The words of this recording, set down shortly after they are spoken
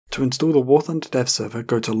To install the WarThunderDev server,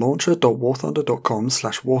 go to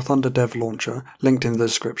launcher.warthunder.com/WarThunderDev launcher, linked in the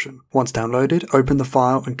description. Once downloaded, open the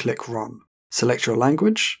file and click Run. Select your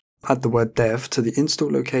language. Add the word dev to the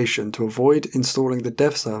install location to avoid installing the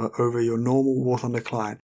dev server over your normal War Thunder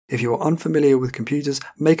client. If you are unfamiliar with computers,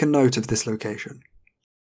 make a note of this location.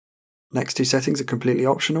 Next two settings are completely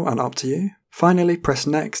optional and up to you. Finally, press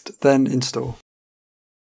Next, then Install.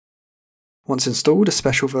 Once installed, a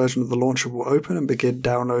special version of the launcher will open and begin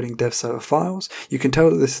downloading dev server files. You can tell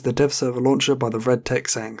that this is the dev server launcher by the red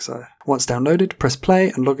text saying so. Once downloaded, press play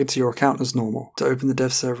and log into your account as normal. To open the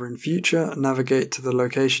dev server in future, navigate to the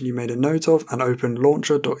location you made a note of and open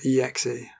launcher.exe.